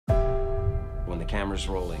when the camera's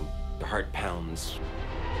rolling, the heart pounds.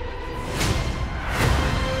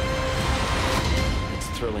 It's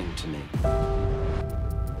thrilling to me.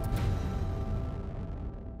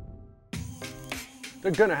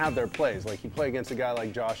 They're going to have their plays. Like, you play against a guy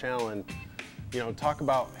like Josh Allen, you know, talk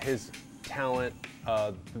about his talent,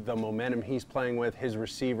 the momentum he's playing with, his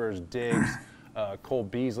receivers, Diggs, Cole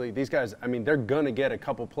Beasley. These guys, I mean, they're going to get a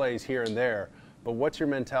couple plays here and there. But what's your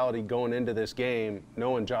mentality going into this game,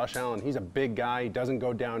 knowing Josh Allen, he's a big guy, he doesn't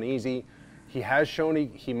go down easy. He has shown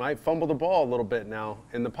he might fumble the ball a little bit now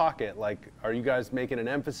in the pocket. Like, are you guys making an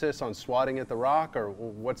emphasis on swatting at the rock, or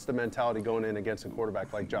what's the mentality going in against a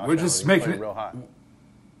quarterback like Josh Allen? We're just making it real hot.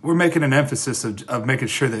 We're making an emphasis of making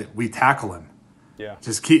sure that we tackle him. Yeah.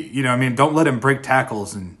 Just keep, you know, I mean, don't let him break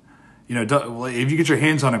tackles, and you know, if you get your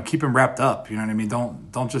hands on him, keep him wrapped up. You know what I mean?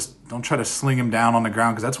 Don't try to sling him down on the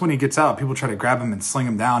ground, because that's when he gets out. People try to grab him and sling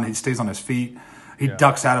him down. He stays on his feet. He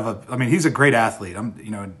ducks out of a. I mean, he's a great athlete.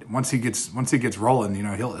 You know, once he gets rolling, you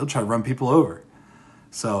know, he'll try to run people over.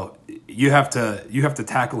 So you have to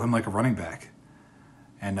tackle him like a running back.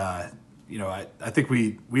 And you know, I think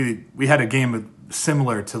we had a game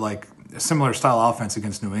similar to like a similar style offense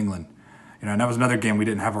against New England. You know, and that was another game we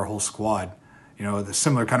didn't have our whole squad. You know, the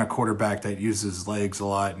similar kind of quarterback that uses his legs a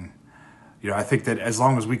lot. And, you know, I think that as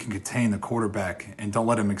long as we can contain the quarterback and don't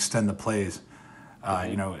let him extend the plays,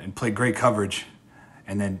 you know, and play great coverage.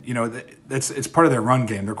 And then, you know, it's part of their run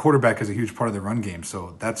game. Their quarterback is a huge part of their run game.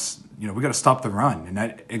 So that's, you know, we got to stop the run. And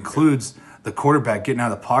that includes the quarterback getting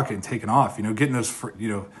out of the pocket and taking off, you know, getting those, you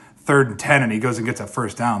know, 3rd and 10 and he goes and gets a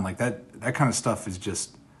first down. Like that kind of stuff is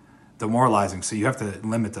just demoralizing. So you have to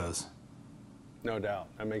limit those. No doubt.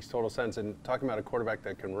 That makes total sense. And talking about a quarterback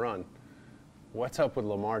that can run, what's up with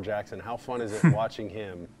Lamar Jackson? How fun is it watching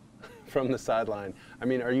him from the sideline? I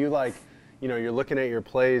mean, are you like, you know, you're looking at your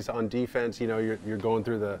plays on defense, you know, you're going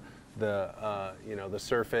through the you know, the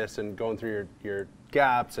surface and going through your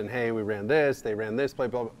gaps and, hey, we ran this, they ran this play,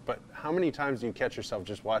 blah, blah. But how many times do you catch yourself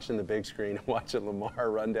just watching the big screen and watching Lamar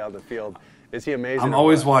run down the field? Is he amazing? I'm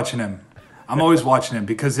always watching him. I'm always watching him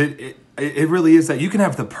because it really is that you can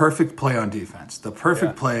have the perfect play on defense, the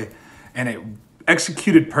perfect play, and it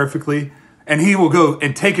executed perfectly, and he will go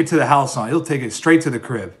and take it to the house on. He'll take it straight to the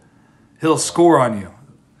crib. He'll score on you.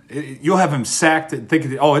 You'll have him sacked and think,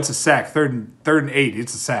 oh, it's a sack, third and 8,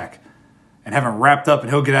 it's a sack, and have him wrapped up, and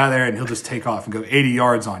he'll get out of there and he'll just take off and go 80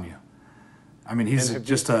 yards on you. I mean, he's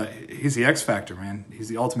the X factor, man. He's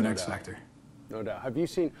the ultimate X factor. No doubt. Have you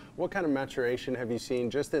seen, what kind of maturation have you seen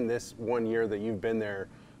just in this 1 year that you've been there?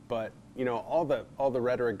 But, you know, all the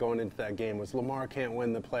rhetoric going into that game was Lamar can't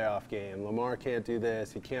win the playoff game. Lamar can't do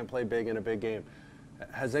this. He can't play big in a big game.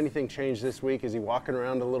 Has anything changed this week? Is he walking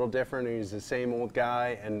around a little different, or he's the same old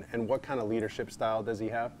guy? And what kind of leadership style does he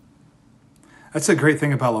have? That's a great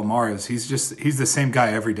thing about Lamar is he's the same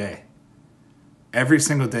guy every day. Every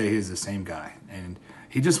single day he's the same guy. And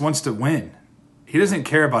he just wants to win. He doesn't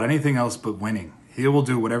care about anything else but winning. He will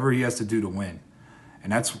do whatever he has to do to win.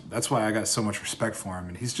 And that's why I got so much respect for him.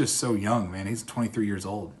 And he's just so young, man. He's 23 years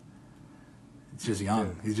old. He's just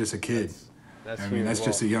young. Dude, he's just a kid. That's I mean, that's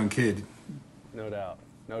just a young kid. No doubt.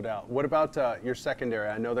 No doubt. What about your secondary?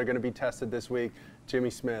 I know they're going to be tested this week. Jimmy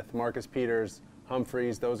Smith, Marcus Peters,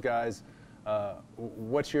 Humphreys, those guys.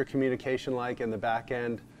 What's your communication like in the back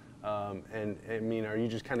end? And I mean, are you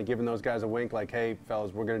just kind of giving those guys a wink like, hey,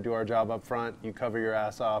 fellas, we're going to do our job up front. You cover your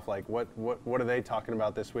ass off. Like, what are they talking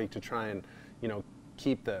about this week to try and, you know,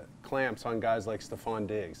 keep the clamps on guys like Stephon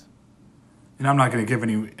Diggs? And I'm not going to give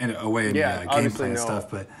any game plan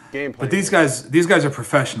stuff, but these guys are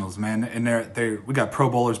professionals, man, and we got Pro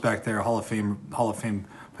Bowlers back there, Hall of Fame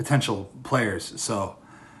potential players. So,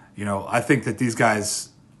 you know, I think that these guys,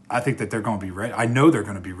 I think that they're going to be ready. I know they're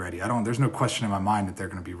going to be ready. There's no question in my mind that they're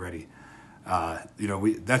going to be ready. You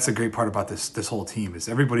know, that's a great part about this whole team is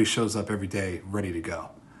everybody shows up every day ready to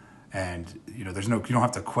go. And, you know, you don't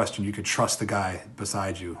have to question. You could trust the guy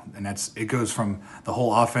beside you. And it goes from the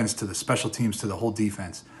whole offense to the special teams to the whole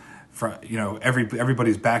defense. You know,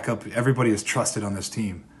 everybody's backup, everybody is trusted on this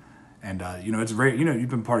team. And, you know, it's very, you know, you've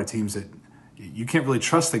been part of teams that you can't really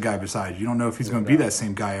trust the guy beside you. You don't know if he's going to be that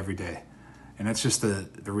same guy every day. And that's just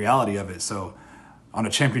the reality of it. So on a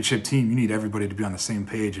championship team, you need everybody to be on the same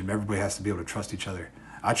page, and everybody has to be able to trust each other.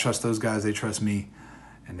 I trust those guys. They trust me.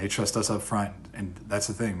 And they trust us up front. And that's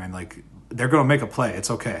the thing, man. Like, they're going to make a play. It's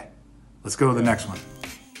okay. Let's go to the next one.